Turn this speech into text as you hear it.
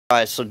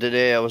Alright, so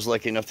today I was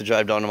lucky enough to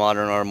drive down to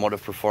Modern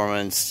Automotive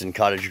Performance in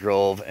Cottage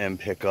Grove and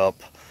pick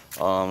up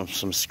some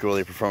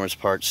Squirrelly Performance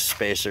parts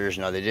spacers.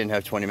 Now they didn't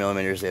have 20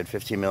 millimeters, they had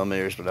 15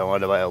 millimeters, but I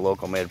wanted to buy a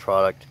local made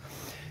product.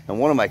 And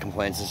one of my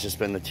complaints has just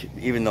been that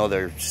even though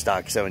they're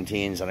stock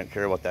 17s, I don't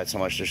care about that so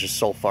much, they're just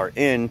so far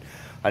in,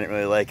 I didn't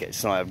really like it.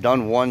 So I've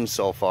done one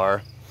so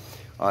far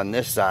on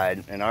this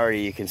side, and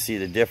already you can see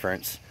the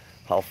difference,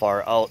 how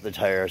far out the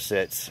tire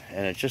sits,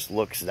 and it just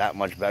looks that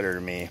much better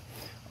to me.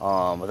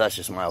 But that's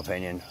just my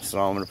opinion. So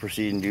I'm going to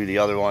proceed and do the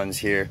other ones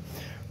here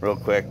real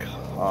quick. Get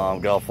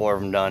all 4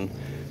 of them done,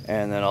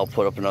 and then I'll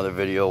put up another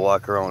video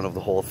walk around of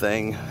the whole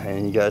thing,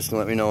 and you guys can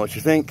let me know what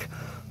you think.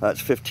 That's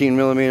 15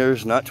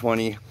 millimeters, not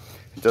 20. It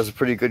does a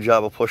pretty good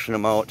job of pushing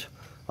them out.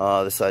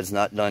 This side's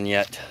not done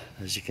yet,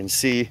 as you can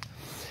see,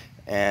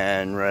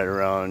 and right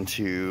around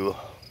to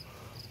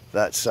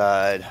that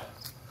side,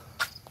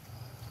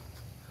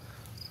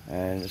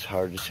 and it's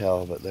hard to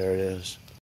tell, but there it is.